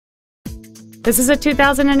This is a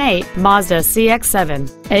 2008 Mazda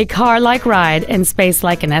CX-7, a car-like ride and space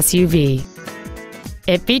like an SUV.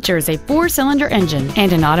 It features a 4-cylinder engine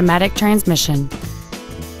and an automatic transmission.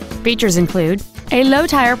 Features include a low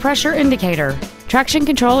tire pressure indicator, traction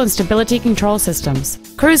control and stability control systems,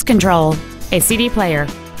 cruise control, a CD player,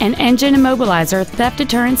 an engine immobilizer theft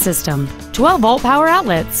deterrent system, 12-volt power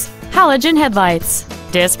outlets, halogen headlights,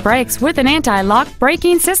 disc brakes with an anti-lock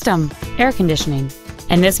braking system, air conditioning,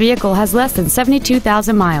 and this vehicle has less than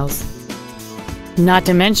 72,000 miles. Not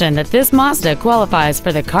to mention that this Mazda qualifies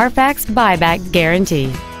for the Carfax buyback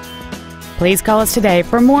guarantee. Please call us today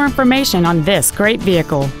for more information on this great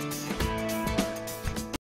vehicle.